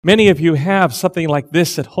Many of you have something like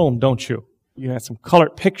this at home, don't you? You have some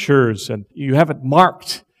colored pictures and you have it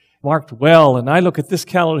marked well. And I look at this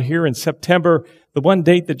calendar here in September. The one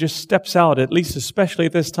date that just steps out, at least especially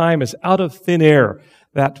at this time, is Out of Thin Air,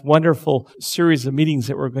 that wonderful series of meetings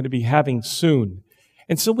that we're going to be having soon.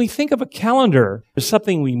 And so we think of a calendar as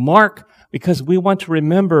something we mark because we want to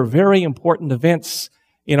remember very important events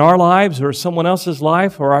in our lives or someone else's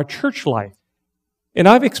life or our church life. And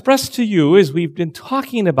I've expressed to you, as we've been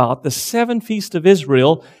talking about the 7 Feasts of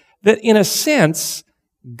Israel, that in a sense,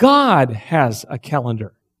 God has a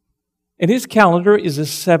calendar. And His calendar is the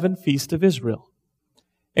 7 Feasts of Israel.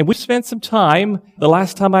 And we spent some time, the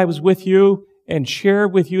last time I was with you, and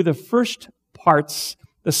shared with you the first parts,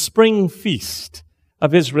 the spring feast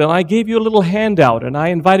of Israel. I gave you a little handout, and I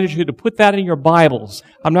invited you to put that in your Bibles.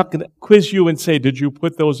 I'm not going to quiz you and say, did you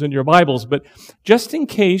put those in your Bibles? But just in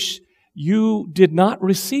case you did not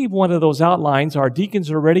receive one of those outlines, our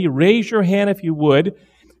deacons are ready. Raise your hand if you would.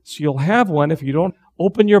 So you'll have one. If you don't,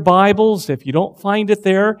 open your Bibles. If you don't find it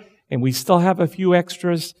there, and we still have a few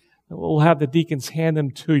extras, we'll have the deacons hand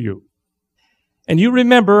them to you. And you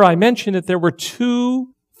remember, I mentioned that there were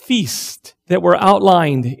 2 feasts that were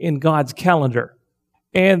outlined in God's calendar.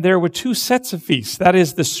 And there were 2 sets of feasts. That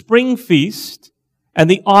is the spring feast and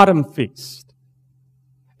the autumn feast.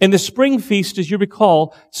 And the spring feast, as you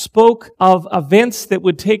recall, spoke of events that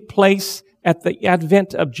would take place at the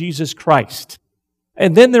advent of Jesus Christ.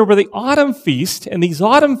 And then there were the autumn feast, and these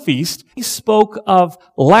autumn feasts spoke of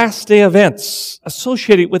last day events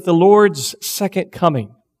associated with the Lord's second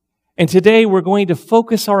coming. And today we're going to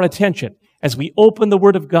focus our attention as we open the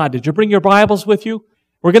Word of God. Did you bring your Bibles with you?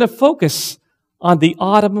 We're going to focus on the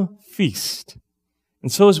autumn feast.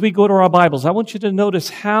 And so as we go to our Bibles, I want you to notice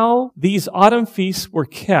how these autumn feasts were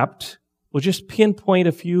kept. We'll just pinpoint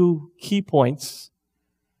a few key points.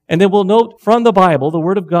 And then we'll note from the Bible, the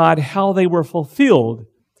Word of God, how they were fulfilled.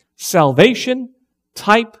 Salvation,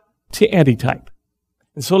 type to antitype.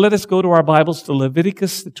 And so let us go to our Bibles to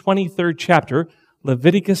Leviticus, the 23rd chapter,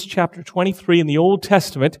 Leviticus chapter 23 in the Old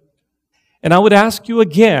Testament. And I would ask you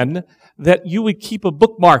again that you would keep a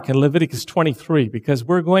bookmark in Leviticus 23, because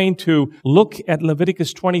we're going to look at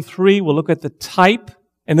Leviticus 23, we'll look at the type,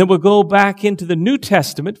 and then we'll go back into the New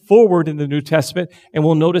Testament, forward in the New Testament, and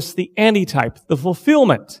we'll notice the antitype, the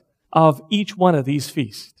fulfillment of each one of these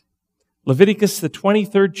feasts. Leviticus, the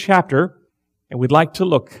 23rd chapter, and we'd like to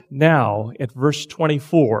look now at verse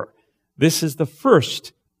 24. This is the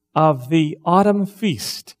first of the autumn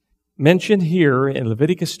feast mentioned here in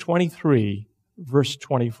Leviticus 23, verse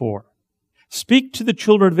 24. Speak to the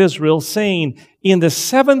children of Israel, saying, in the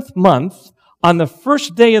 7th month, on the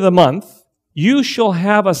first day of the month, you shall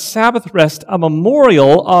have a Sabbath rest, a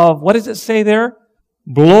memorial of, what does it say there?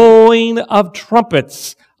 Blowing of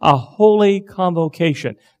trumpets, a holy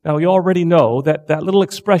convocation. Now, you already know that that little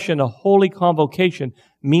expression, a holy convocation,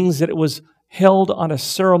 means that it was held on a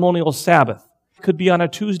ceremonial Sabbath. It could be on a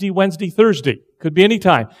Tuesday, Wednesday, Thursday. It could be any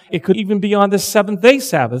time. It could even be on the 7th-day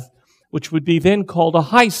Sabbath, which would be then called a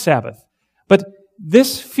high Sabbath. But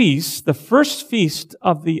this feast, the first feast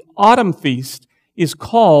of the autumn feast, is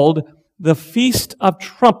called the Feast of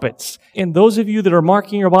Trumpets. And those of you that are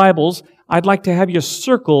marking your Bibles, I'd like to have you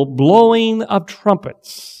circle blowing of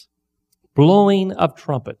trumpets. Blowing of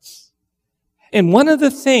trumpets. And one of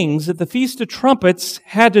the things that the Feast of Trumpets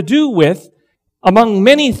had to do with, among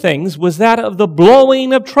many things, was that of the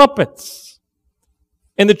blowing of trumpets.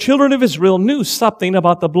 And the children of Israel knew something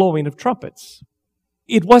about the blowing of trumpets.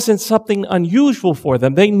 It wasn't something unusual for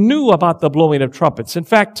them. They knew about the blowing of trumpets. In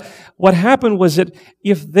fact, what happened was that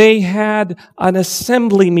if they had an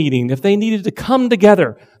assembly meeting, if they needed to come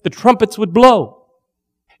together, the trumpets would blow.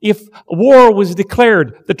 If war was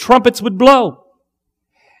declared, the trumpets would blow.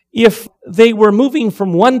 If they were moving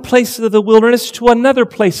from one place of the wilderness to another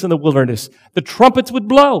place in the wilderness, the trumpets would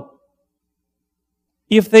blow.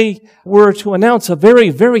 If they were to announce a very,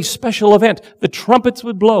 very special event, the trumpets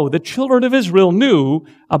would blow. The children of Israel knew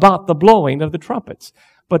about the blowing of the trumpets.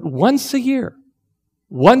 But once a year,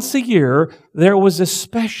 there was a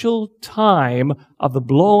special time of the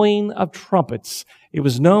blowing of trumpets. It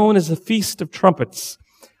was known as the Feast of Trumpets.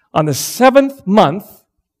 On the 7th month,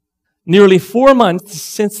 nearly 4 months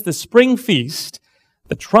since the spring feast,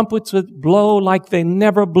 the trumpets would blow like they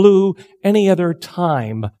never blew any other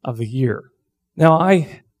time of the year. Now,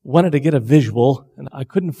 I wanted to get a visual, and I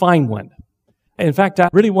couldn't find one. In fact, I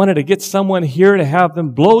really wanted to get someone here to have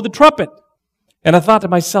them blow the trumpet. And I thought to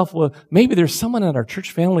myself, well, maybe there's someone in our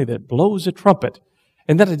church family that blows a trumpet.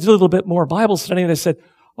 And then I did a little bit more Bible study, and I said,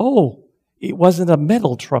 oh, it wasn't a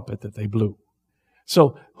metal trumpet that they blew.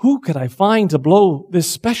 So who could I find to blow this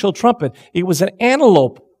special trumpet? It was an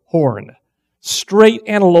antelope horn, straight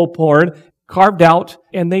antelope horn carved out,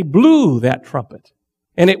 and they blew that trumpet.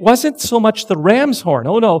 And it wasn't so much the ram's horn.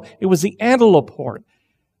 Oh no, it was the antelope horn.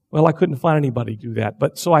 Well, I couldn't find anybody do that,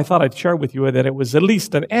 but so I thought I'd share with you that it was at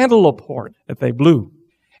least an antelope horn that they blew.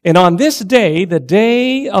 And on this day, the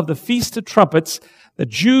day of the Feast of Trumpets, the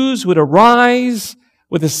Jews would arise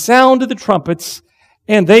with the sound of the trumpets,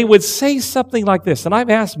 and they would say something like this. And I've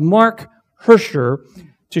asked Mark Hirscher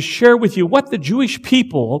to share with you what the Jewish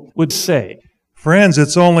people would say. Friends,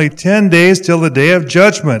 it's only 10 days till the day of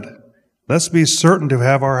judgment. Let's be certain to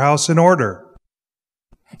have our house in order.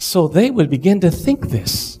 So they would begin to think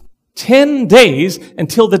this. 10 days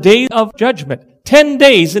until the day of judgment. 10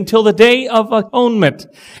 days until the day of atonement.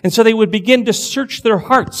 And so they would begin to search their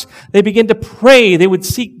hearts. They begin to pray. They would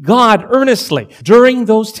seek God earnestly during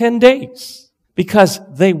those 10 days because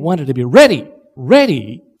they wanted to be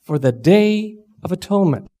ready for the day of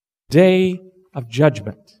atonement, day of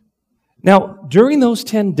judgment. Now, during those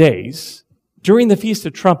 10 days, during the Feast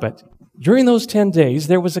of Trumpet, during those 10 days,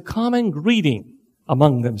 there was a common greeting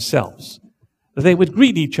among themselves. They would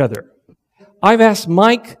greet each other. I've asked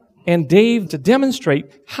Mike and Dave to demonstrate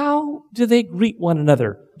how do they greet one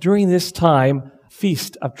another during this time,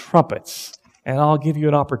 Feast of Trumpets. And I'll give you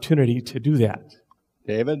an opportunity to do that.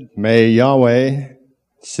 David, may Yahweh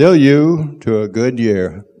seal you to a good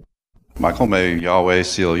year. Michael, may Yahweh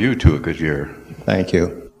seal you to a good year. Thank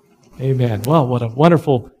you. Amen. Well, what a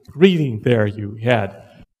wonderful greeting there you had.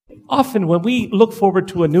 Often when we look forward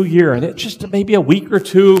to a new year, and it's just maybe a week or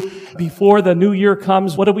two before the new year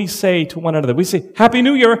comes, what do we say to one another? We say, Happy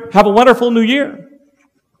New Year, have a wonderful new year.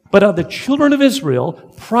 But of the children of Israel,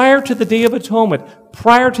 prior to the Day of Atonement,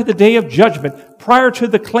 prior to the Day of Judgment, prior to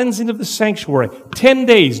the cleansing of the sanctuary, 10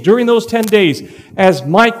 days, during those 10 days, as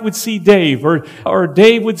Mike would see Dave, or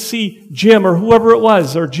Dave would see Jim, or whoever it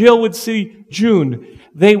was, or Jill would see June,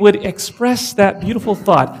 they would express that beautiful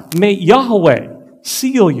thought, may Yahweh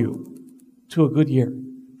seal you to a good year.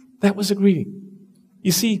 That was a greeting.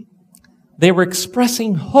 You see, they were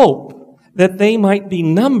expressing hope that they might be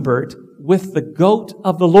numbered with the goat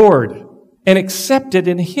of the Lord and accepted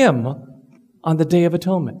in Him on the Day of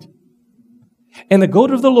Atonement. And the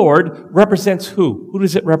goat of the Lord represents who? Who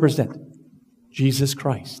does it represent? Jesus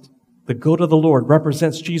Christ. The goat of the Lord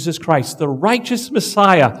represents Jesus Christ, the righteous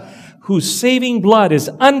Messiah whose saving blood is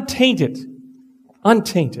untainted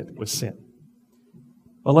with sin.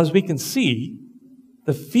 Well, as we can see,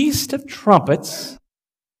 the Feast of Trumpets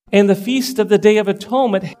and the Feast of the Day of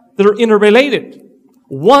Atonement, they're interrelated.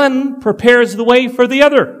 One prepares the way for the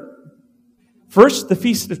other. First, the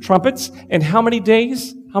Feast of Trumpets, and how many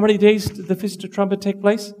days? How many days did the Feast of Trumpet take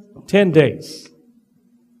place? 10 days.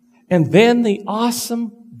 And then the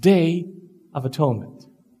awesome Day of Atonement.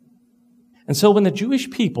 And so when the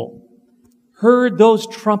Jewish people heard those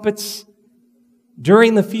trumpets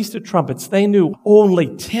during the Feast of Trumpets, they knew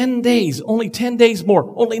only 10 days, only 10 days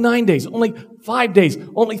more, only 9 days, only 5 days,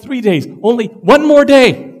 only 3 days, only one more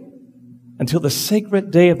day until the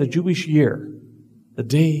sacred day of the Jewish year, the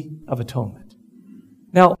Day of Atonement.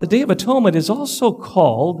 Now, the Day of Atonement is also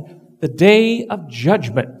called the Day of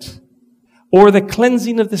Judgment or the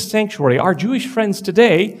cleansing of the sanctuary. Our Jewish friends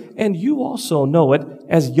today, and you also know it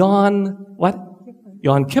as Yom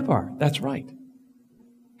Kippur. That's right.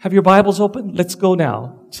 Have your Bibles open? Let's go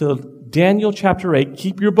now to Daniel chapter 8.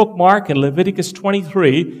 Keep your bookmark in Leviticus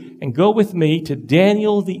 23 and go with me to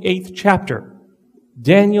Daniel the 8th chapter.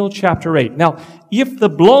 Daniel chapter 8. Now, if the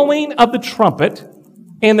blowing of the trumpet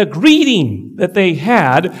and the greeting that they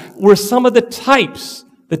had were some of the types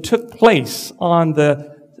that took place on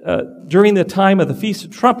during the time of the Feast of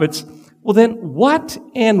Trumpets, well then what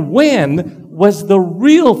and when was the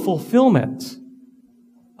real fulfillment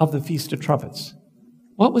of the Feast of Trumpets?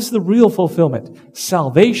 What was the real fulfillment?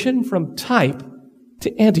 Salvation from type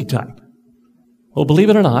to antitype. Well,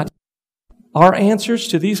 believe it or not, our answers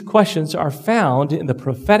to these questions are found in the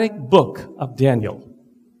prophetic book of Daniel.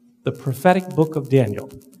 The prophetic book of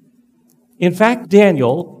Daniel. In fact,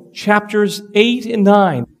 Daniel, chapters 8 and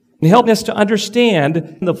 9, help us to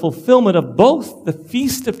understand the fulfillment of both the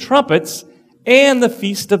Feast of Trumpets and the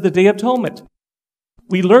Feast of the Day of Atonement.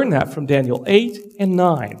 We learn that from Daniel 8 and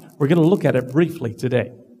 9. We're going to look at it briefly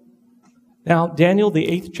today. Now, Daniel, the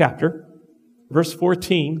 8th chapter, verse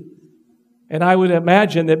 14, and I would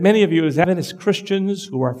imagine that many of you as Adventist Christians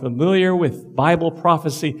who are familiar with Bible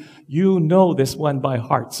prophecy, you know this one by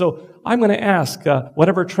heart. So I'm going to ask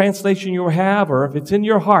whatever translation you have, or if it's in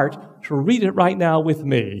your heart, to read it right now with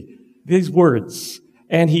me. These words,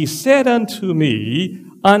 and he said unto me,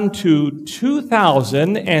 unto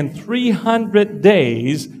 2,300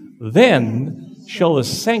 days, then shall the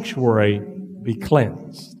sanctuary be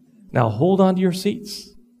cleansed. Now hold on to your seats,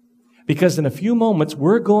 because in a few moments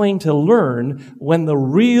we're going to learn when the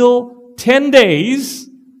real 10 days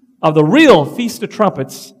of the real Feast of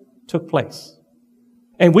Trumpets took place.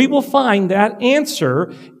 And we will find that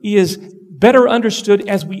answer is better understood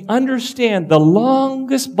as we understand the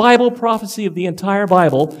longest Bible prophecy of the entire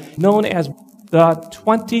Bible, known as the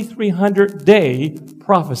 2300-day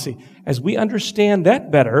prophecy. As we understand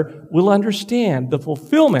that better, we'll understand the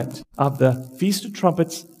fulfillment of the Feast of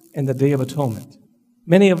Trumpets and the Day of Atonement.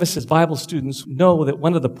 Many of us as Bible students know that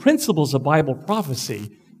one of the principles of Bible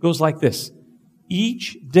prophecy goes like this: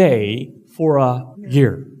 each day for a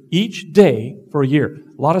year. Each day for a year.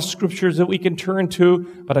 A lot of scriptures that we can turn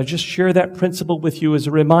to, but I just share that principle with you as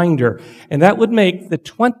a reminder. And that would make the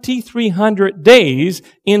 2300 days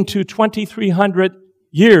into 2300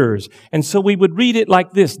 years. And so we would read it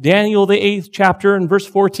like this: Daniel, the 8th chapter, and verse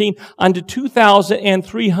 14, unto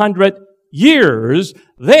 2,300 years,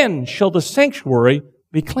 then shall the sanctuary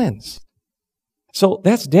be cleansed. So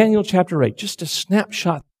that's Daniel chapter 8, just a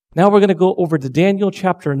snapshot. Now we're going to go over to Daniel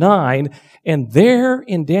chapter 9, and there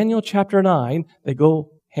in Daniel chapter 9, they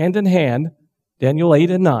go hand in hand, Daniel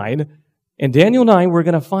 8 and 9. In Daniel 9, we're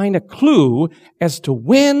going to find a clue as to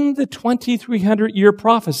when the 2300-year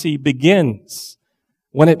prophecy begins.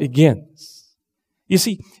 When it begins. You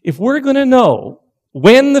see, if we're going to know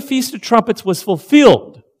when the Feast of Trumpets was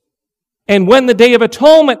fulfilled, and when the Day of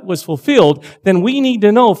Atonement was fulfilled, then we need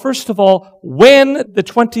to know, first of all, when the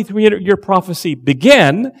 2300-year prophecy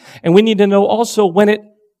began, and we need to know also when it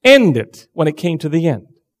ended, when it came to the end.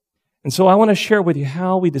 And so I want to share with you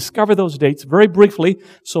how we discover those dates very briefly.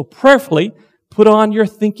 So prayerfully, put on your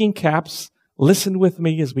thinking caps, listen with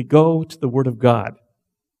me as we go to the Word of God.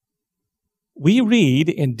 We read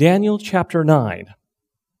in Daniel chapter 9,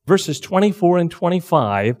 verses 24 and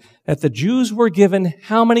 25, that the Jews were given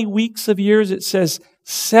how many weeks of years? It says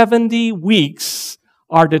 70 weeks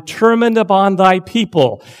are determined upon thy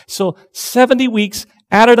people. So 70 weeks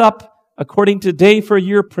added up according to day for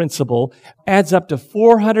year principle adds up to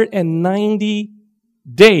 490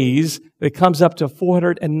 days. That comes up to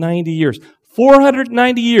 490 years.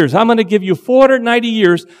 490 years. I'm going to give you 490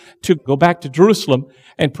 years to go back to Jerusalem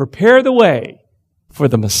and prepare the way for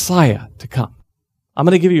the Messiah to come. I'm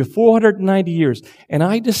going to give you 490 years. And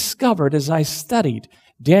I discovered as I studied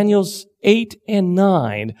Daniel's 8 and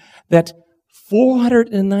 9 that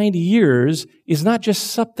 490 years is not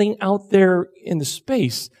just something out there in the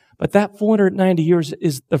space, but that 490 years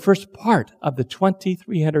is the first part of the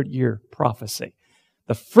 2300-year prophecy.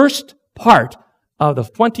 The first part of the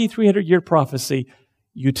 2300-year prophecy,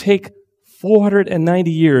 you take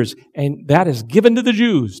 490 years, and that is given to the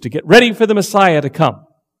Jews to get ready for the Messiah to come.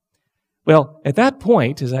 Well, at that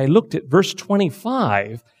point, as I looked at verse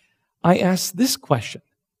 25, I asked this question.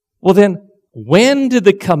 Well then, when did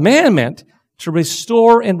the commandment to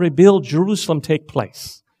restore and rebuild Jerusalem take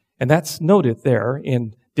place? And that's noted there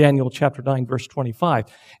in Daniel chapter 9, verse 25.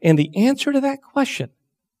 And the answer to that question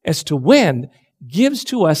as to when gives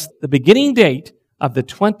to us the beginning date of the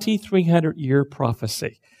 2300-year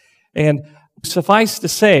prophecy. And suffice to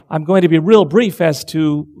say, I'm going to be real brief as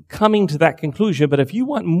to coming to that conclusion, but if you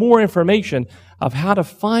want more information of how to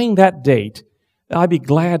find that date, I'd be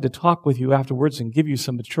glad to talk with you afterwards and give you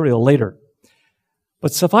some material later.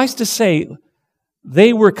 But suffice to say,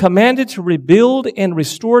 they were commanded to rebuild and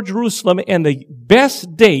restore Jerusalem, and the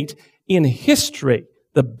best date in history,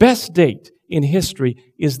 is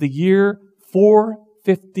the year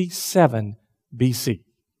 457 BC.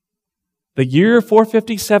 The year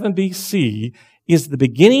 457 BC is the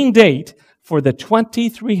beginning date for the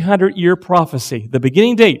 2300-year prophecy. The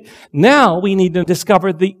beginning date. Now we need to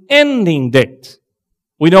discover the ending date.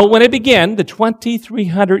 We know when it began, the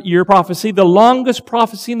 2300-year prophecy, the longest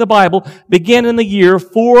prophecy in the Bible, began in the year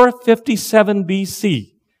 457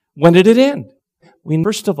 BC. When did it end? We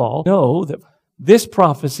first of all know that this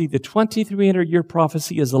prophecy, the 2300-year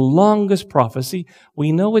prophecy, is the longest prophecy.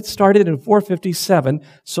 We know it started in 457,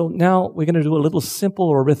 so now we're going to do a little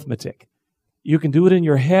simple arithmetic. You can do it in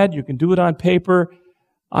your head, you can do it on paper.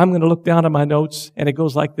 I'm going to look down at my notes, and it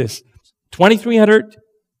goes like this. 2300,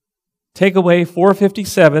 take away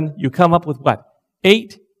 457, you come up with what?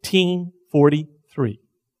 1843.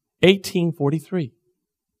 1843.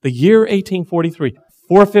 The year 1843.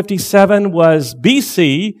 457 was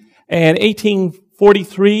BC, and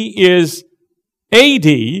 1843 is AD,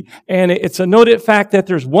 and it's a noted fact that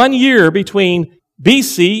there's 1 year between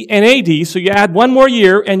BC and AD, so you add one more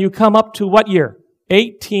year, and you come up to what year?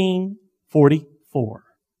 1844.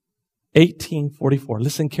 1844.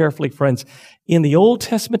 Listen carefully, friends. In the Old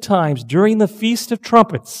Testament times, during the Feast of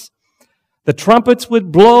Trumpets, The trumpets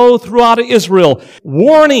would blow throughout Israel,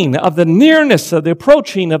 warning of the nearness of the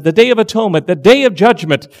approaching of the Day of Atonement, the Day of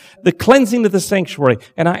Judgment, the cleansing of the sanctuary.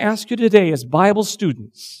 And I ask you today as Bible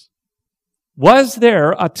students, was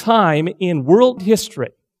there a time in world history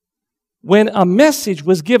when a message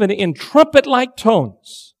was given in trumpet-like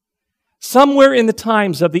tones, somewhere in the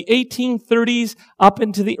times of the 1830s up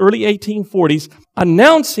into the early 1840s,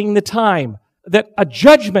 announcing the time that a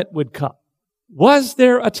judgment would come? Was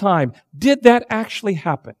there a time? Did that actually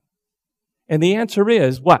happen? And the answer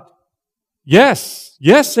is what? Yes.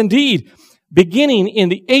 Yes, indeed. Beginning in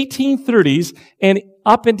the 1830s and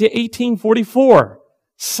up into 1844,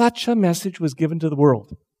 such a message was given to the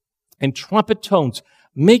world in trumpet tones,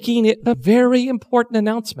 making it a very important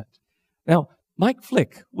announcement. Now, Mike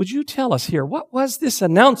Flick, would you tell us here, what was this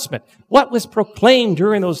announcement? What was proclaimed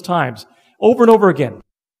during those times over and over again?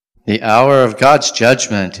 The hour of God's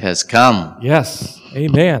judgment has come. Yes,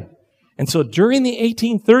 amen. And so during the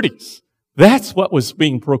 1830s, that's what was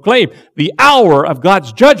being proclaimed. The hour of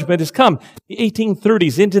God's judgment has come. The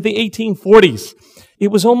 1830s into the 1840s. It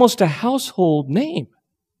was almost a household name.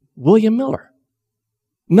 William Miller.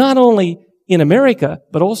 Not only in America,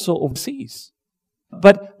 but also overseas.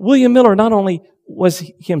 But William Miller not only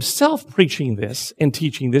was himself preaching this and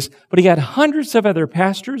teaching this, but he had hundreds of other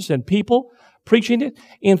pastors and people preaching it.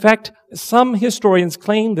 In fact, some historians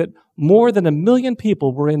claim that more than 1 million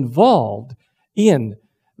people were involved in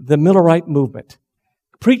the Millerite movement,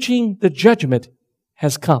 preaching the judgment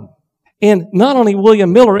has come. And not only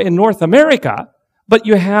William Miller in North America, but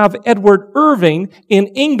you have Edward Irving in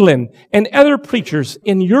England, and other preachers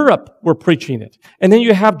in Europe were preaching it. And then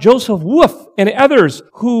you have Joseph Wolf and others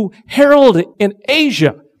who heralded in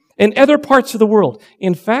Asia and other parts of the world.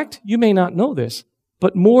 In fact, you may not know this,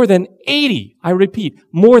 but more than 80, I repeat,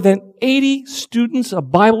 more than 80 students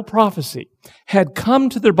of Bible prophecy had come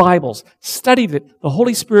to their Bibles, studied it, the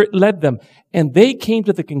Holy Spirit led them, and they came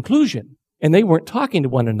to the conclusion, and they weren't talking to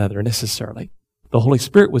one another necessarily. The Holy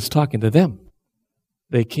Spirit was talking to them.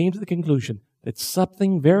 They came to the conclusion that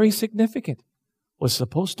something very significant was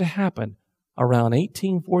supposed to happen around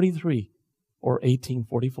 1843 or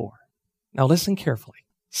 1844. Now listen carefully.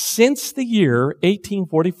 Since the year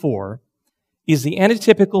 1844, is the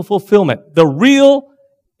antitypical fulfillment. The real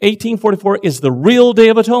 1844 is the real Day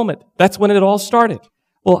of Atonement. That's when it all started.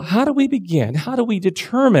 Well, how do we begin? How do we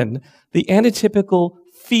determine the antitypical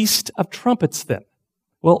Feast of Trumpets then?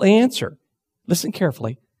 Well, the answer, listen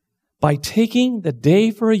carefully, by taking the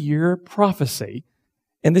day for a year prophecy,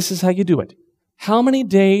 and this is how you do it. How many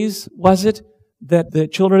days was it that the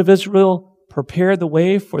children of Israel prepared the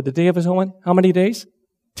way for the Day of Atonement? How many days?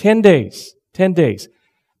 10 days. 10 days.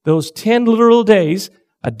 Those 10 literal days,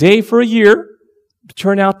 a day for a year,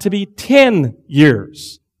 turn out to be 10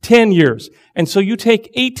 years. 10 years. And so you take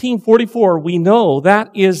 1844, we know that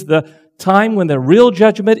is the time when the real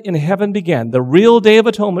judgment in heaven began. The real Day of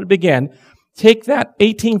Atonement began. Take that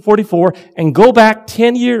 1844 and go back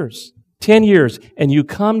 10 years. 10 years. And you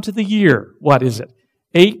come to the year, what is it?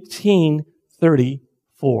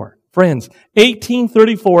 1834. Friends,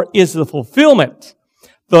 1834 is the fulfillment,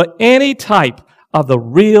 the antitype of the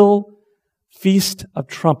real Feast of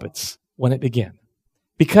Trumpets when it began.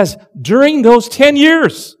 Because during those 10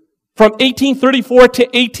 years, from 1834 to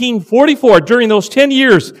 1844, during those 10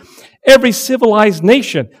 years, every civilized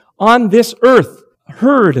nation on this earth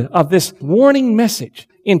heard of this warning message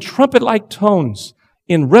in trumpet-like tones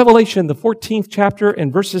in Revelation, the 14th chapter,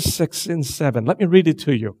 and verses 6 and 7. Let me read it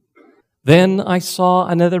to you. Then I saw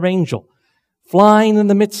another angel flying in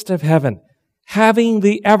the midst of heaven, having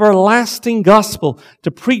the everlasting gospel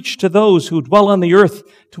to preach to those who dwell on the earth,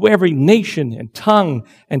 to every nation and tongue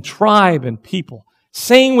and tribe and people,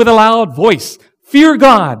 saying with a loud voice, Fear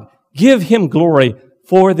God, give Him glory,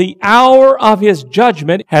 for the hour of His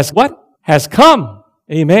judgment has what? Has come.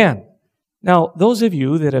 Amen. Now, those of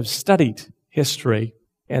you that have studied history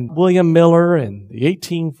and William Miller and the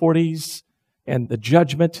 1840s and the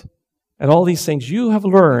judgment and all these things, you have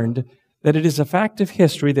learned that it is a fact of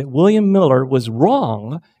history that William Miller was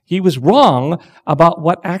wrong. He was wrong about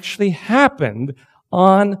what actually happened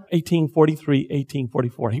on 1843,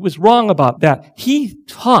 1844. He was wrong about that. He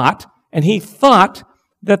taught and he thought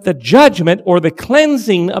that the judgment or the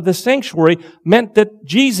cleansing of the sanctuary meant that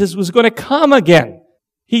Jesus was going to come again.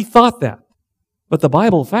 He thought that. But the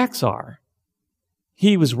Bible facts are,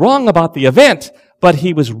 he was wrong about the event, but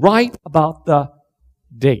he was right about the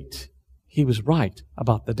date. He was right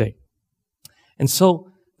about the date. And so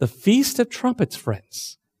the Feast of Trumpets,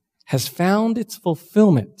 friends, has found its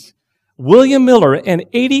fulfillment. William Miller and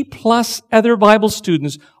 80 plus other Bible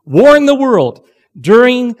students warned the world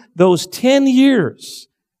during those 10 years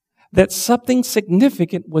that something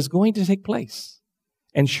significant was going to take place.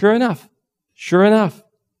 And sure enough,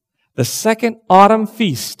 the second autumn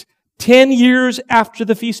feast, 10 years after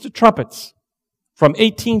the Feast of Trumpets, from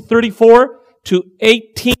 1834 to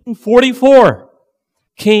 1844,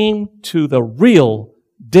 came to the real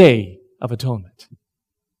Day of Atonement.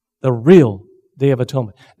 The real Day of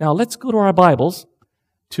Atonement. Now let's go to our Bibles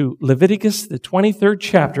to Leviticus, the 23rd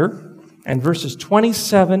chapter, and verses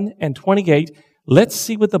 27 and 28. Let's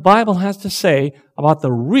see what the Bible has to say about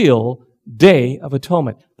the real Day of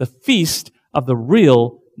Atonement, the feast of the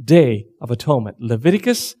real Day of Atonement.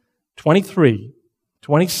 Leviticus 23,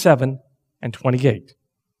 27, and 28.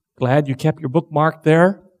 Glad you kept your bookmark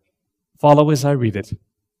there. Follow as I read it.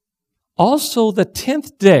 Also the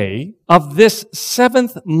 10th day of this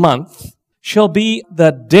 7th month shall be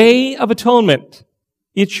the Day of Atonement.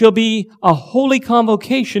 It shall be a holy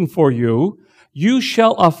convocation for you. You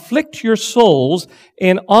shall afflict your souls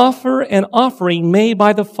and offer an offering made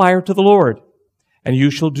by the fire to the Lord. And you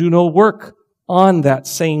shall do no work on that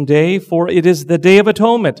same day, for it is the Day of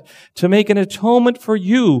Atonement, to make an atonement for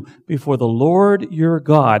you before the Lord your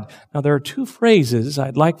God. Now there are two phrases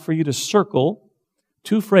I'd like for you to circle.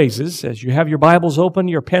 Two phrases, as you have your Bibles open,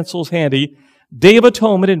 your pencils handy. Day of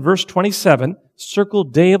Atonement in verse 27, circle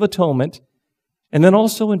Day of Atonement. And then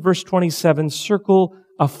also in verse 27, circle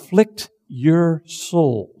afflict your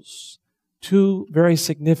souls. Two very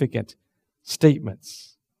significant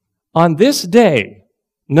statements. On this day,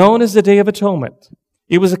 known as the Day of Atonement,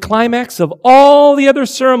 it was a climax of all the other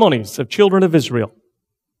ceremonies of children of Israel.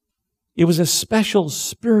 It was a special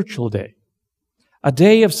spiritual day, a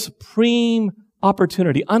day of supreme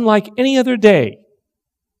opportunity, unlike any other day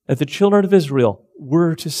that the children of Israel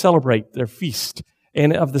were to celebrate their feast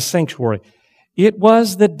and of the sanctuary. It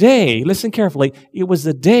was the day, listen carefully, it was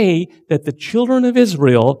the day that the children of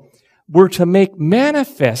Israel were to make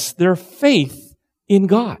manifest their faith in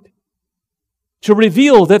God, to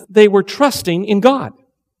reveal that they were trusting in God.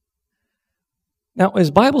 Now, as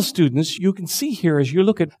Bible students, you can see here, as you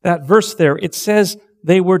look at that verse there, it says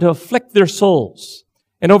they were to afflict their souls.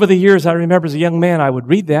 And over the years, I remember as a young man, I would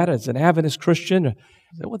read that as an Adventist Christian.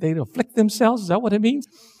 Is that what they afflict themselves? Is that what it means?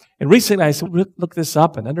 And recently I said, look this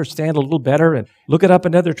up and understand a little better and look it up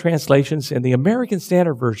in other translations. In the American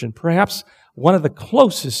Standard Version, perhaps one of the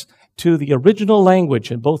closest to the original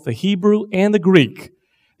language in both the Hebrew and the Greek,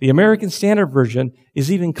 the American Standard Version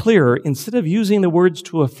is even clearer. Instead of using the words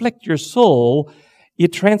to afflict your soul,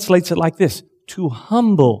 it translates it like this, to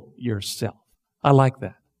humble yourself. I like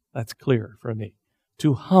that. That's clear for me.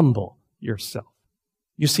 To humble yourself.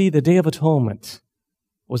 You see, the Day of Atonement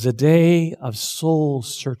was a day of soul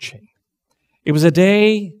searching. It was a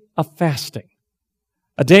day of fasting.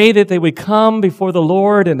 A day that they would come before the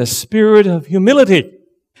Lord in a spirit of humility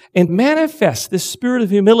and manifest this spirit of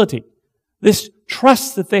humility, this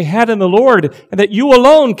trust that they had in the Lord and that you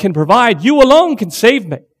alone can provide, you alone can save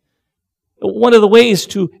me. One of the ways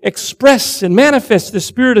to express and manifest the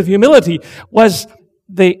spirit of humility was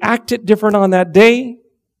they acted different on that day.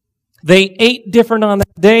 They ate different on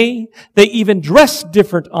that day. They even dressed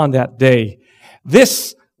different on that day.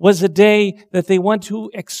 This was a day that they want to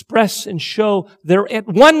express and show their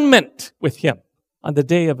at-one-ment with Him on the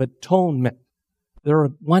Day of Atonement. Their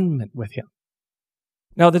at-one-ment with Him.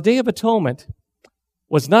 Now, the Day of Atonement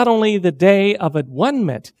was not only the day of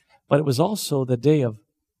at-one-ment, but it was also the day of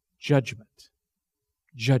judgment.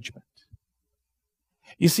 Judgment.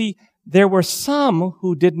 You see, there were some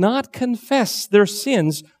who did not confess their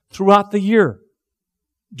sins throughout the year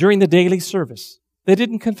during the daily service. They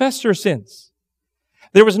didn't confess their sins.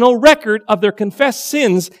 There was no record of their confessed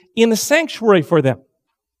sins in the sanctuary for them.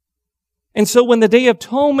 And so when the Day of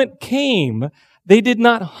Atonement came, they did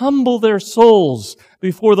not humble their souls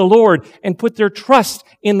before the Lord and put their trust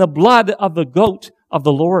in the blood of the goat of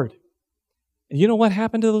the Lord. And you know what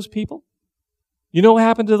happened to those people? You know what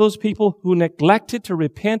happened to those people who neglected to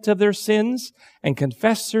repent of their sins and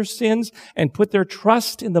confess their sins and put their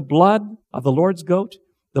trust in the blood of the Lord's goat?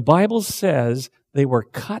 The Bible says they were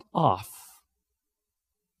cut off.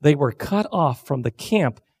 They were cut off from the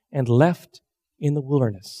camp and left in the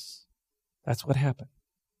wilderness. That's what happened.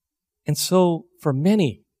 And so for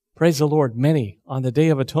many, praise the Lord, many on the Day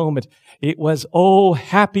of Atonement, it was, oh,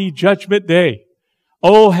 happy Judgment Day.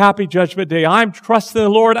 Oh, happy Judgment Day. I'm trusting the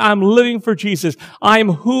Lord. I'm living for Jesus. I'm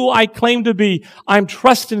who I claim to be. I'm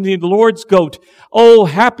trusting in the Lord's goat. Oh,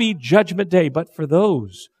 happy Judgment Day. But for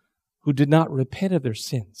those who did not repent of their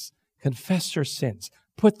sins, confess their sins,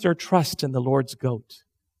 put their trust in the Lord's goat,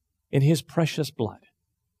 in His precious blood,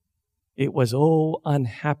 it was, oh,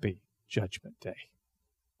 unhappy Judgment Day.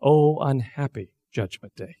 Oh, unhappy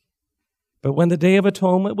Judgment Day. But when the Day of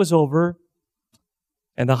Atonement was over,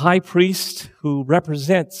 and the high priest who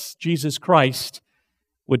represents Jesus Christ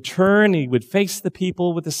would turn, he would face the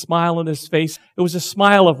people with a smile on his face. It was a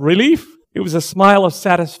smile of relief. It was a smile of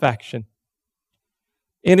satisfaction.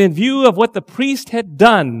 And in view of what the priest had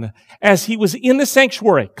done as he was in the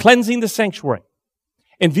sanctuary, cleansing the sanctuary,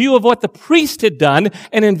 in view of what the priest had done,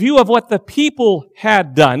 and in view of what the people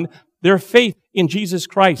had done, their faith in Jesus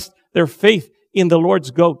Christ, their faith in the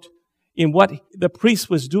Lord's goat, in what the priest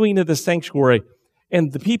was doing in the sanctuary,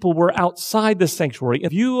 and the people were outside the sanctuary. In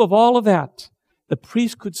view of all of that, the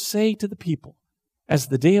priest could say to the people, as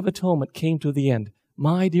the Day of Atonement came to the end,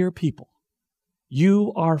 "My dear people,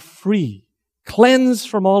 you are free, cleansed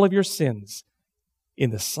from all of your sins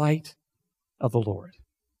in the sight of the Lord."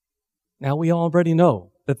 Now we already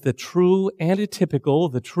know that the true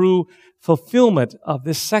antitypical, the true fulfillment of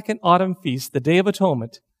this second autumn feast, the Day of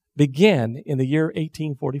Atonement, began in the year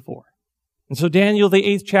 1844. And so Daniel, the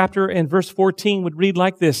 8th chapter and verse 14 would read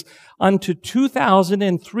like this: "Unto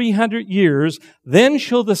 2,300 years, then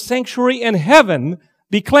shall the sanctuary and heaven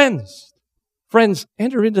be cleansed." Friends,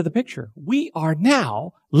 enter into the picture. We are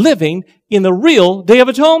now living in the real Day of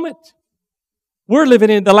Atonement. We're living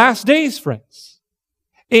in the last days, friends.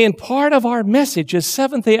 And part of our message as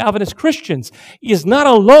Seventh-day Adventist Christians is not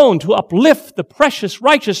alone to uplift the precious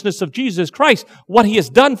righteousness of Jesus Christ, what He has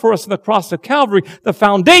done for us on the cross of Calvary, the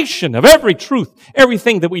foundation of every truth,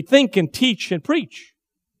 everything that we think and teach and preach,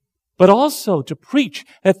 but also to preach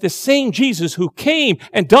that the same Jesus who came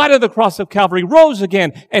and died on the cross of Calvary rose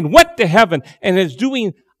again and went to heaven and is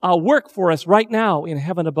doing a work for us right now in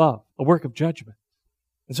heaven above, a work of judgment.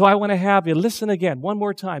 And so I want to have you listen again, one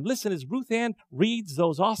more time. Listen as Ruth Ann reads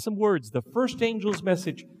those awesome words, the first angel's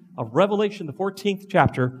message of Revelation, the 14th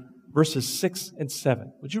chapter, verses 6 and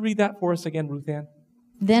 7. Would you read that for us again, Ruth Ann?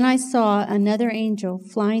 Then I saw another angel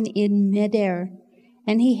flying in midair,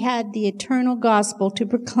 and he had the eternal gospel to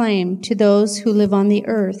proclaim to those who live on the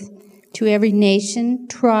earth, to every nation,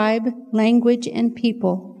 tribe, language, and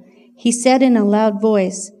people. He said in a loud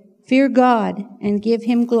voice, "Fear God and give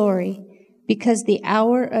Him glory, because the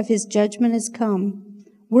hour of His judgment is come.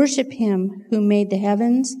 Worship Him who made the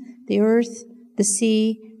heavens, the earth, the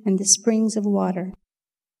sea, and the springs of water."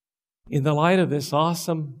 In the light of this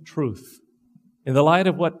awesome truth, in the light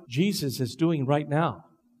of what Jesus is doing right now,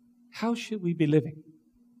 how should we be living?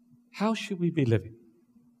 How should we be living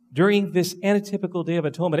during this antitypical Day of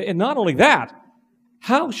Atonement? And not only that,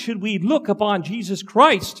 how should we look upon Jesus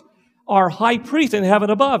Christ, our high priest in heaven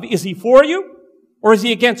above? Is He for you or is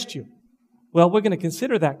He against you? Well, we're going to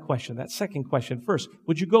consider that question, that second question first.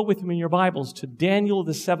 Would you go with me in your Bibles to Daniel,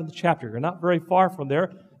 the 7th chapter? You're not very far from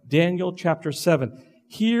there. Daniel chapter 7.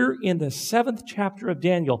 Here in the 7th chapter of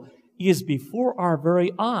Daniel is before our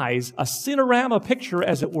very eyes a cinerama picture,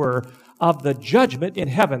 as it were, of the judgment in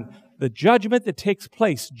heaven, the judgment that takes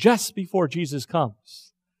place just before Jesus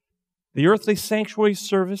comes. The earthly sanctuary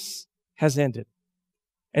service has ended.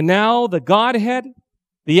 And now the Godhead,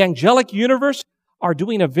 the angelic universe, are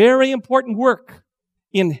doing a very important work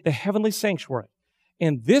in the heavenly sanctuary.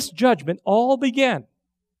 And this judgment all began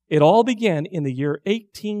in the year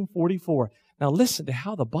 1844. Now listen to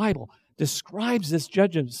how the Bible describes this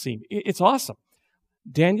judgment scene. It's awesome.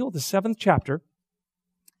 Daniel, the 7th chapter,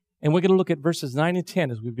 and we're going to look at verses 9 and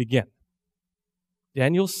 10 as we begin.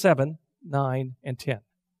 Daniel 7, 9, and 10.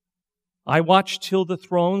 "I watched till the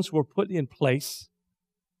thrones were put in place,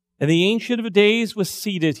 and the Ancient of Days was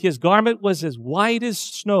seated. His garment was as white as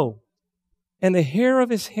snow, and the hair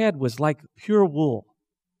of his head was like pure wool.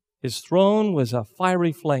 His throne was a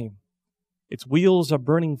fiery flame, its wheels a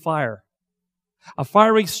burning fire. A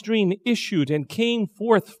fiery stream issued and came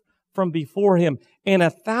forth from before him, and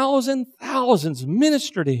 1,000 thousands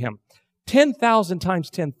ministered to him. 10,000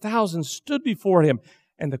 times 10,000 stood before him,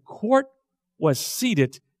 and the court was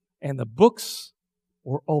seated, and the books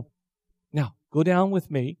were open." Now, go down with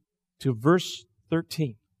me to verse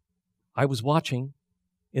 13. "I was watching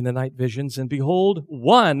in the night visions, and behold,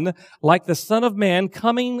 one like the Son of Man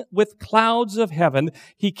coming with clouds of heaven.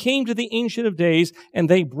 He came to the Ancient of Days, and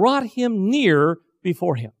they brought him near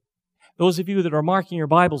before him." Those of you that are marking your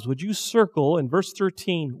Bibles, would you circle in verse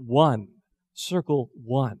 13, 1? Circle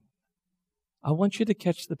 1. I want you to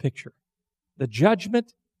catch the picture. The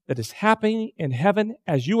judgment that is happening in heaven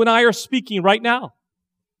as you and I are speaking right now.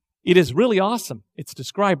 It is really awesome. It's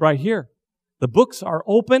described right here. The books are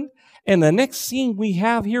open, and the next scene we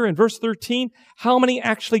have here in verse 13, how many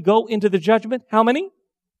actually go into the judgment? How many?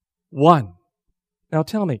 1. Now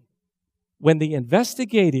tell me, when the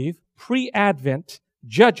investigative pre-Advent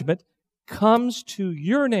judgment comes to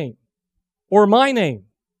your name or my name,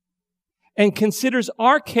 and considers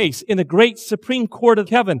our case in the great supreme court of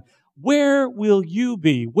heaven, where will you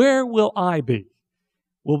be? Where will I be?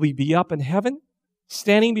 Will we be up in heaven,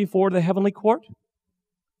 standing before the heavenly court?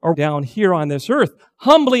 Or down here on this earth,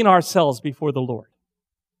 humbling ourselves before the Lord?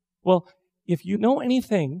 Well, if you know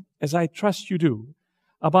anything, as I trust you do,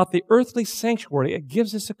 about the earthly sanctuary, it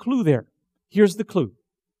gives us a clue there. Here's the clue.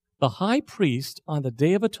 The high priest on the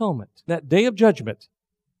Day of Atonement, that day of judgment,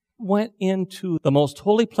 went into the most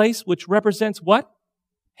holy place, which represents what?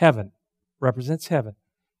 Heaven. Represents heaven.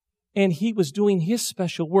 And he was doing his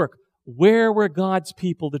special work. Where were God's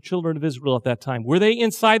people, the children of Israel at that time? Were they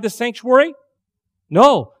inside the sanctuary?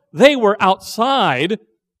 No, they were outside.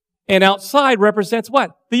 And outside represents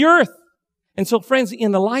what? The earth. And so, friends,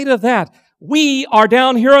 in the light of that, we are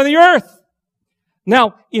down here on the earth.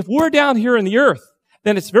 Now, if we're down here in the earth,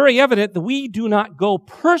 then it's very evident that we do not go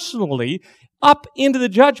personally up into the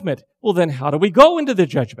judgment. Well, then how do we go into the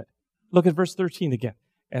judgment? Look at verse 13 again.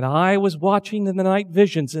 And I was watching in the night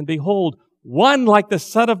visions, and behold, one like the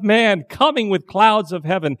Son of Man coming with clouds of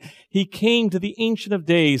heaven. He came to the Ancient of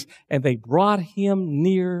Days, and they brought him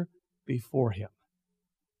near before him.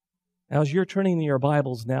 Now, as you're turning your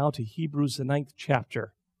Bibles now to Hebrews, the 9th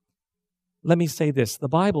chapter, let me say this. The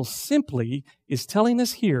Bible simply is telling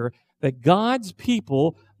us here that God's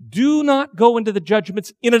people do not go into the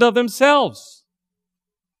judgments in and of themselves.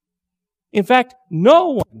 In fact,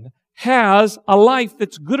 no one has a life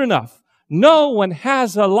that's good enough. No one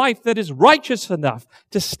has a life that is righteous enough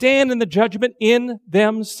to stand in the judgment in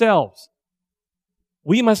themselves.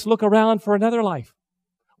 We must look around for another life.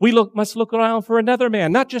 We must look around for another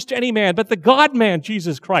man, not just any man, but the God-man,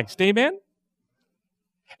 Jesus Christ. Amen?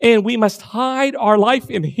 And we must hide our life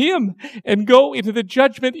in Him and go into the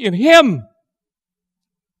judgment in Him.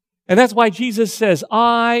 And that's why Jesus says,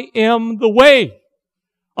 I am the way.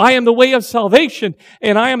 I am the way of salvation,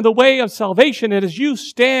 and I am the way of salvation. And as you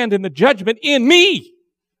stand in the judgment in me,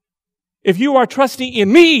 if you are trusting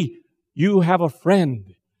in me, you have a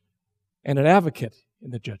friend and an advocate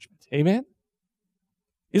in the judgment. Amen?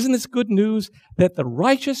 Isn't this good news that the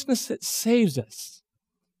righteousness that saves us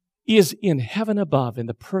is in heaven above in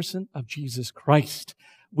the person of Jesus Christ?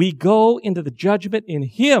 We go into the judgment in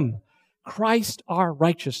Him, Christ our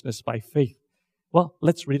righteousness by faith. Well,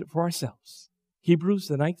 let's read it for ourselves. Hebrews,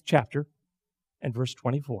 the 9th chapter, and verse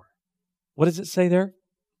 24. What does it say there?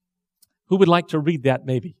 Who would like to read that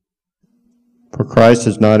maybe? For Christ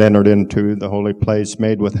has not entered into the holy place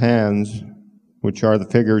made with hands, which are the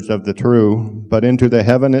figures of the true, but into the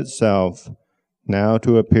heaven itself, now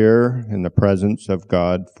to appear in the presence of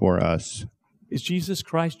God for us. Is Jesus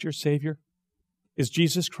Christ your Savior? Is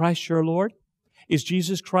Jesus Christ your Lord? Is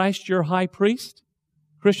Jesus Christ your high priest?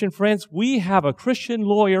 Christian friends, we have a Christian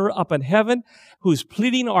lawyer up in heaven who's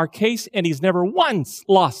pleading our case, and he's never once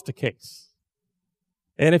lost a case.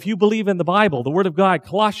 And if you believe in the Bible, the Word of God,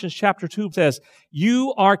 Colossians chapter 2 says,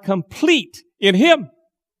 you are complete in Him.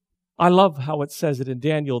 I love how it says it in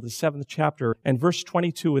Daniel, the 7th chapter, and verse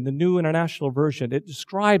 22 in the New International Version. It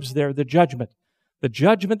describes there the judgment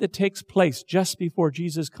that takes place just before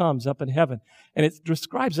Jesus comes up in heaven. And it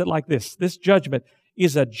describes it like this. This judgment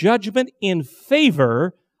is a judgment in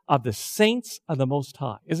favor of the saints of the Most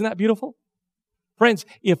High. Isn't that beautiful? Friends,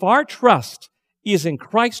 if our trust is in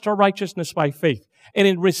Christ our righteousness by faith, and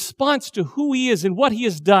in response to who He is and what He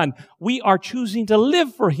has done, we are choosing to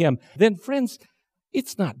live for Him, then friends,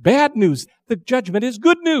 it's not bad news. The judgment is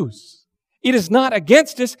good news. It is not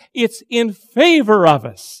against us. It's in favor of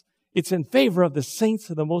us. It's in favor of the saints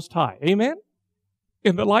of the Most High. Amen?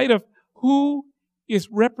 In the light of who is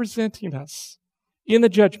representing us in the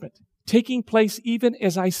judgment, taking place even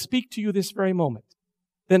as I speak to you this very moment,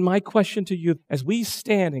 then my question to you, as we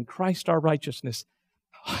stand in Christ our righteousness,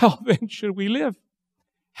 how then should we live?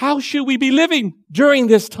 How should we be living during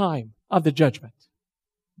this time of the judgment?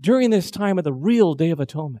 During this time of the real Day of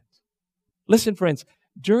Atonement? Listen, friends,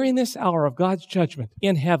 during this hour of God's judgment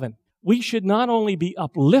in heaven, we should not only be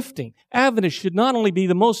uplifting, Adventists should not only be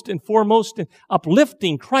the most and foremost in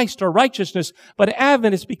uplifting Christ our righteousness, but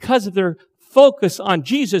Adventists, because of their focus on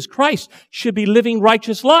Jesus Christ, should be living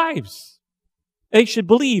righteous lives. They should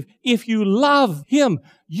believe if you love Him,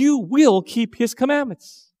 you will keep His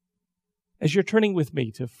commandments. As you're turning with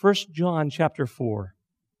me to 1 John chapter 4,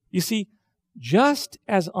 you see, just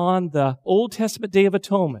as on the Old Testament Day of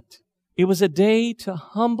Atonement, it was a day to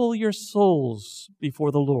humble your souls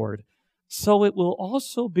before the Lord, so it will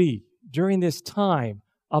also be during this time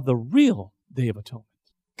of the real Day of Atonement.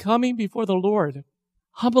 Coming before the Lord,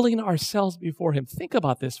 humbling ourselves before Him. Think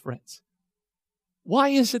about this, friends. Why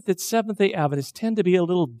is it that Seventh-day Adventists tend to be a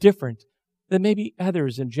little different than maybe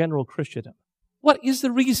others in general Christendom? What is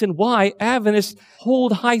the reason why Adventists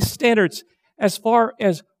hold high standards as far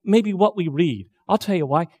as maybe what we read? I'll tell you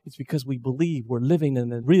why. It's because we believe we're living in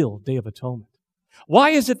the real Day of Atonement. Why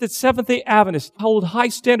is it that Seventh-day Adventists hold high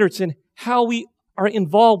standards in how we are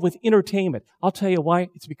involved with entertainment? I'll tell you why.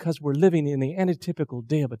 It's because we're living in the antitypical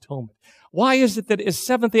Day of Atonement. Why is it that as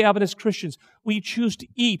Seventh-day Adventist Christians, we choose to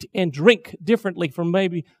eat and drink differently from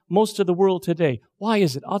maybe most of the world today? Why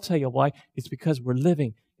is it? I'll tell you why. It's because we're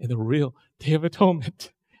living in the real Day of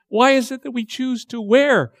Atonement. Why is it that we choose to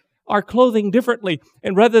wear our clothing differently,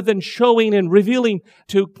 and rather than showing and revealing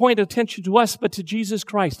to point attention to us, but to Jesus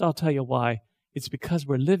Christ? I'll tell you why. It's because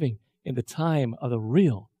we're living in the time of the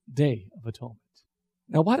real Day of Atonement.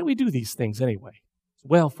 Now, why do we do these things anyway?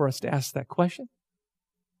 Well, for us to ask that question.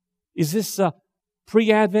 Is this a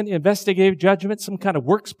pre-Advent investigative judgment, some kind of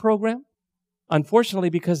works program? Unfortunately,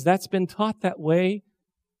 because that's been taught that way,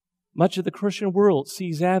 much of the Christian world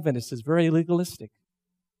sees Adventists as very legalistic.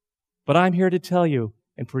 But I'm here to tell you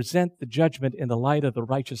and present the judgment in the light of the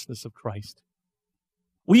righteousness of Christ.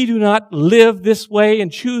 We do not live this way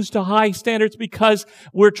and choose to high standards because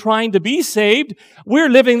we're trying to be saved. We're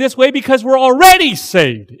living this way because we're already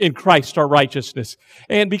saved in Christ, our righteousness.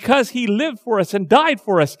 And because He lived for us and died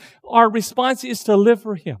for us, our response is to live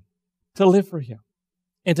for Him,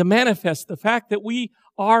 and to manifest the fact that we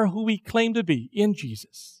are who we claim to be in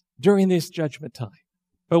Jesus during this judgment time.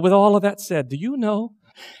 But with all of that said, do you know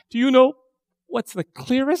what's the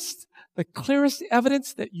clearest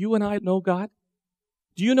evidence that you and I know God?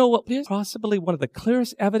 Do you know what is possibly one of the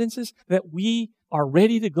clearest evidences that we are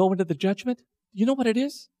ready to go into the judgment? Do you know what it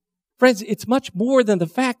is? Friends, it's much more than the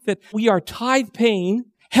fact that we are tithe-paying,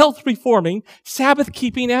 health-reforming,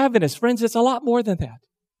 Sabbath-keeping Adventists. Friends, it's a lot more than that.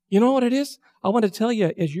 You know what it is? I want to tell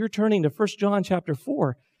you, as you're turning to 1 John chapter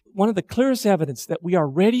 4, one of the clearest evidence that we are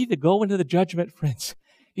ready to go into the judgment, friends,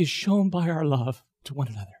 is shown by our love to one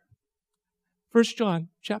another. 1 John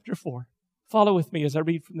chapter 4. Follow with me as I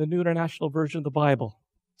read from the New International Version of the Bible,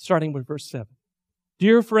 starting with verse 7.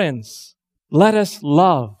 Dear friends, let us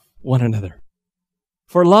love one another.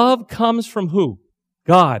 For love comes from who?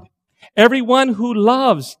 God. Everyone who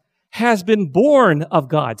loves has been born of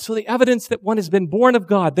God. So the evidence that one has been born of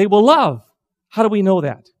God, they will love. How do we know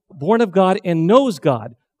that? Born of God and knows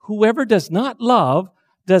God. Whoever does not love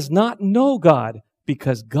does not know God,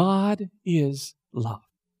 because God is love.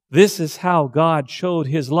 This is how God showed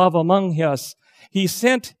His love among us. He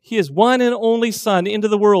sent His one and only Son into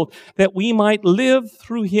the world that we might live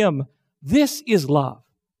through Him. This is love.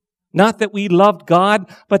 Not that we loved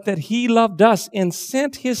God, but that He loved us and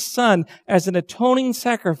sent His Son as an atoning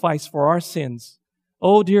sacrifice for our sins.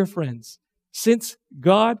 Oh, dear friends, since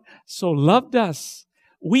God so loved us,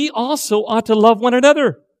 we also ought to love one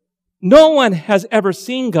another. No one has ever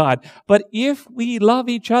seen God, but if we love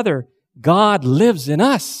each other, God lives in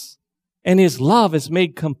us, and His love is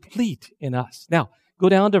made complete in us. Now, go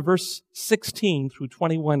down to verse 16 through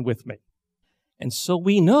 21 with me. And so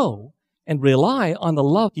we know and rely on the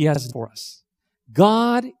love He has for us.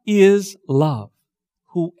 God is love.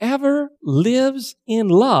 Whoever lives in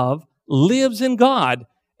love lives in God,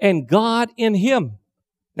 and God in him.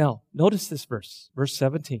 Now, notice this verse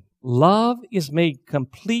 17. Love is made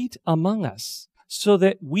complete among us, so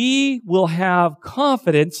that we will have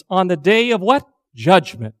confidence on the day of what?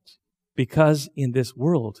 Judgment. Because in this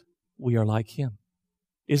world, we are like Him.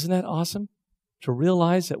 Isn't that awesome? To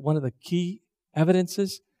realize that one of the key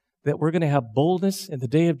evidences that we're going to have boldness in the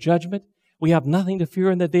day of judgment, we have nothing to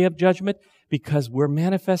fear in the day of judgment because we're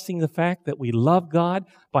manifesting the fact that we love God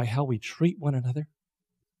by how we treat one another.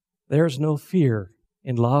 There's no fear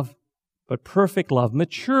in love, but perfect love,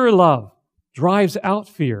 mature love, drives out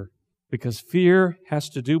fear, because fear has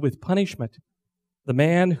to do with punishment. The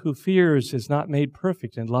man who fears is not made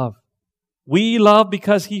perfect in love. We love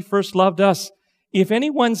because He first loved us. If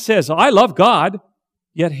anyone says, I love God,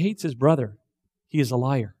 yet hates his brother, he is a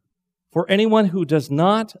liar. For anyone who does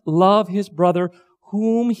not love his brother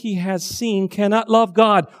whom he has seen cannot love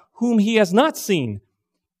God whom he has not seen.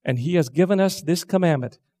 And He has given us this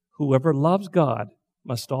commandment: whoever loves God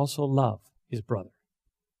must also love his brother.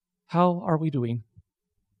 How are we doing?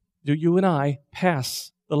 Do you and I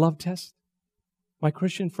pass the love test? My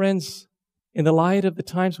Christian friends, in the light of the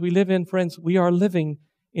times we live in, friends, we are living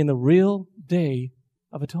in the real day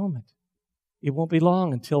of atonement. It won't be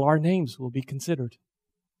long until our names will be considered.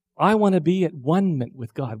 I want to be at one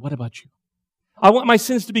with God. What about you? I want my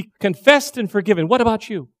sins to be confessed and forgiven. What about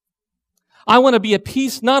you? I want to be at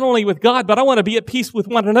peace not only with God, but I want to be at peace with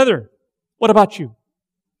one another. What about you?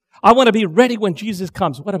 I want to be ready when Jesus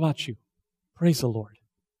comes. What about you? Praise the Lord.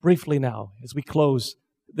 Briefly now, as we close,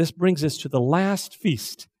 this brings us to the last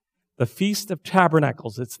feast The Feast of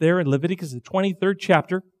Tabernacles. It's there in Leviticus, the 23rd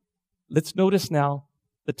chapter. Let's notice now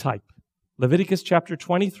the type. Leviticus chapter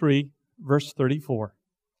 23, verse 34.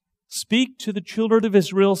 Speak to the children of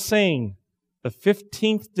Israel, saying, the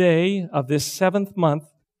 15th day of this 7th month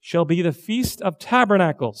shall be the Feast of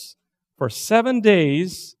Tabernacles for 7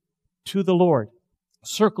 days to the Lord.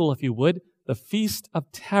 Circle, if you would, the Feast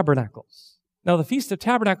of Tabernacles. Now, the Feast of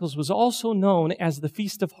Tabernacles was also known as the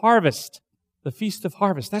Feast of Harvest. The Feast of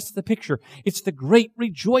Harvest. That's the picture. It's the great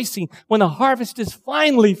rejoicing when the harvest is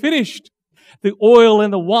finally finished. The oil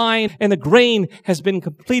and the wine and the grain has been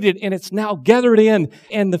completed and it's now gathered in.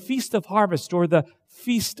 And the Feast of Harvest, or the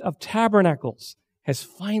Feast of Tabernacles, has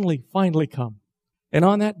finally come. And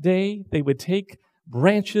on that day, they would take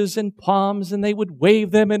branches and palms and they would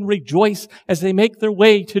wave them and rejoice as they make their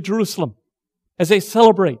way to Jerusalem, as they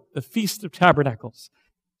celebrate the Feast of Tabernacles.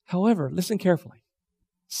 However, listen carefully.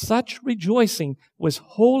 Such rejoicing was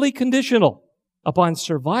wholly conditional upon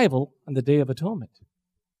survival on the Day of Atonement.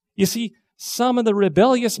 You see, some of the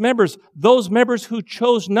rebellious members, those members who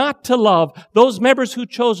chose not to love, those members who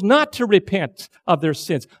chose not to repent of their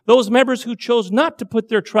sins, those members who chose not to put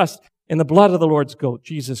their trust in the blood of the Lord's goat,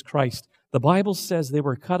 Jesus Christ, the Bible says they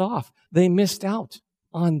were cut off. They missed out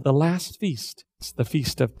on the last feast. It's the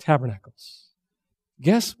Feast of Tabernacles.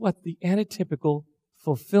 Guess what the antitypical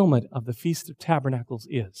fulfillment of the Feast of Tabernacles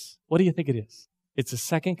is? What do you think it is? It's the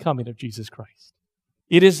second coming of Jesus Christ.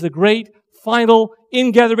 It is the great final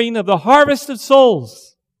ingathering of the harvest of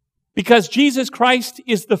souls. Because Jesus Christ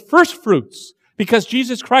is the first fruits, because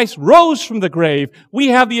Jesus Christ rose from the grave, we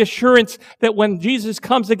have the assurance that when Jesus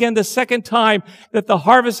comes again the second time, that the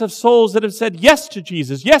harvest of souls that have said yes to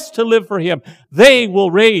Jesus, yes to live for Him, they will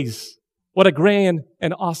raise. What a grand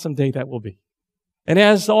and awesome day that will be. And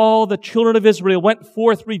as all the children of Israel went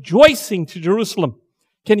forth rejoicing to Jerusalem,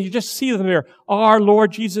 can you just see them there? Our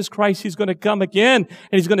Lord Jesus Christ, He's going to come again,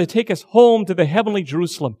 and He's going to take us home to the heavenly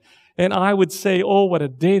Jerusalem. And I would say, oh, what a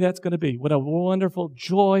day that's going to be. What a wonderful,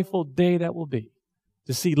 joyful day that will be.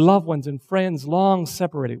 To see loved ones and friends long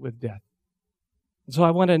separated with death. And so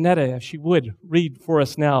I want Annetta, if she would, read for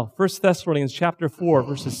us now 1 Thessalonians chapter 4,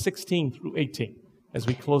 verses 16 through 18, as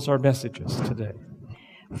we close our messages today.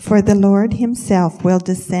 For the Lord Himself will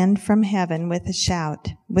descend from heaven with a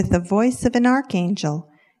shout, with the voice of an archangel,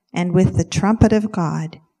 and with the trumpet of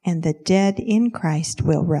God, and the dead in Christ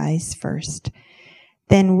will rise first.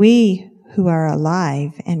 Then we who are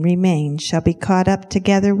alive and remain shall be caught up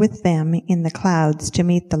together with them in the clouds to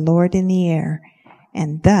meet the Lord in the air,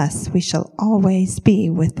 and thus we shall always be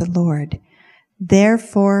with the Lord.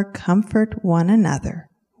 Therefore comfort one another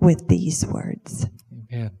with these words.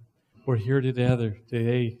 Amen. We're here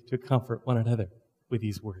today to comfort one another with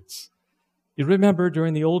these words. You remember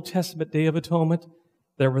during the Old Testament Day of Atonement,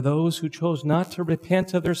 there were those who chose not to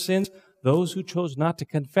repent of their sins, those who chose not to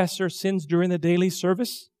confess their sins during the daily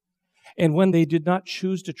service. And when they did not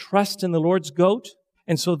choose to trust in the Lord's goat,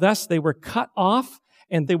 and so thus they were cut off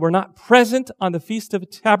and they were not present on the Feast of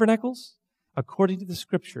Tabernacles, according to the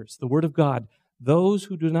Scriptures, the Word of God, those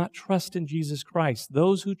who do not trust in Jesus Christ,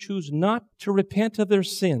 those who choose not to repent of their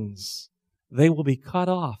sins, they will be cut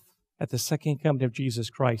off at the second coming of Jesus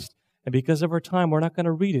Christ. And because of our time, we're not going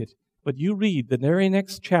to read it, but you read the very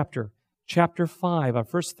next chapter, chapter 5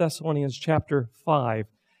 of 1 Thessalonians chapter 5,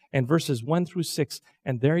 and verses 1 through 6,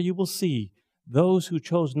 and there you will see those who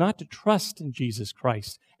chose not to trust in Jesus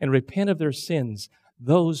Christ and repent of their sins,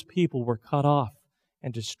 those people were cut off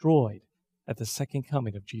and destroyed at the second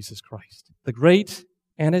coming of Jesus Christ. The great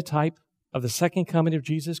antitype of the second coming of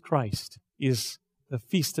Jesus Christ is the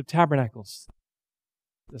Feast of Tabernacles.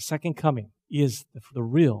 The second coming is the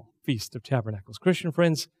real Feast of Tabernacles. Christian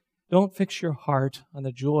friends, don't fix your heart on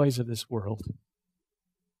the joys of this world.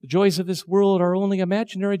 The joys of this world are only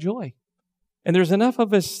imaginary joy. And there's enough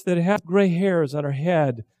of us that have gray hairs on our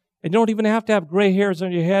head. And you don't even have to have gray hairs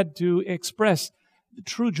on your head to express the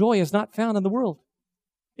true joy is not found in the world.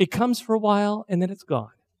 It comes for a while and then it's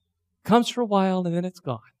gone. It comes for a while and then it's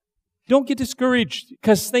gone. Don't get discouraged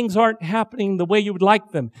because things aren't happening the way you would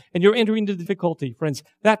like them and you're entering into difficulty, friends.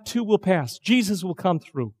 That too will pass. Jesus will come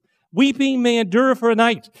through. Weeping may endure for a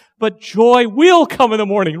night, but joy will come in the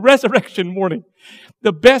morning, resurrection morning.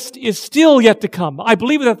 The best is still yet to come. I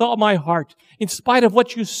believe it with all my heart. In spite of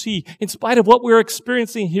what you see, in spite of what we're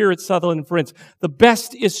experiencing here at Sutherland, friends, the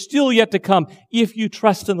best is still yet to come if you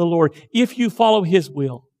trust in the Lord, if you follow His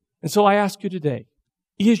will. And so I ask you today,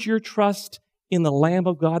 is your trust in the Lamb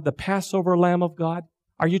of God, the Passover Lamb of God?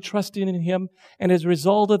 Are you trusting in Him? And as a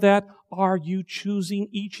result of that, are you choosing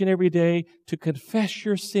each and every day to confess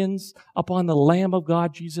your sins upon the Lamb of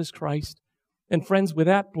God, Jesus Christ? And friends, with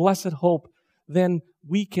that blessed hope, then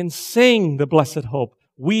we can sing the blessed hope.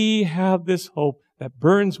 We have this hope that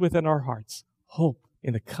burns within our hearts. Hope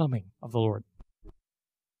in the coming of the Lord. I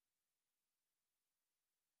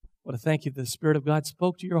want to thank you that the Spirit of God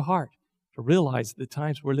spoke to your heart to realize the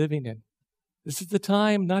times we're living in. This is the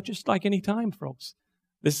time, not just like any time, folks.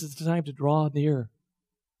 This is the time to draw near,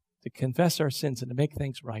 to confess our sins and to make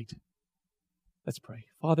things right. Let's pray.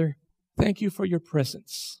 Father, thank you for your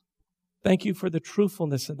presence. Thank you for the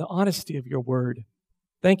truthfulness and the honesty of your word.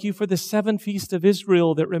 Thank you for the 7 feasts of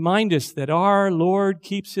Israel that remind us that our Lord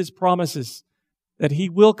keeps His promises, that He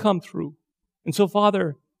will come through. And so,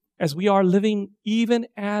 Father, as we are living, even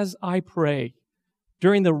as I pray,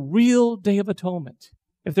 during the real Day of Atonement,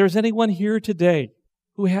 if there's anyone here today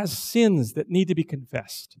who has sins that need to be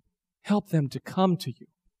confessed, help them to come to you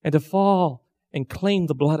and to fall and claim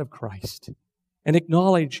the blood of Christ and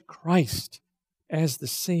acknowledge Christ as the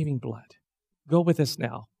saving blood. Go with us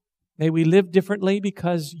now. May we live differently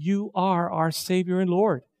because you are our Savior and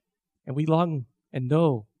Lord. And we long and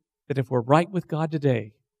know that if we're right with God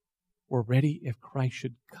today, we're ready if Christ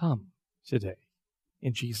should come today.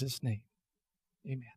 In Jesus' name, amen.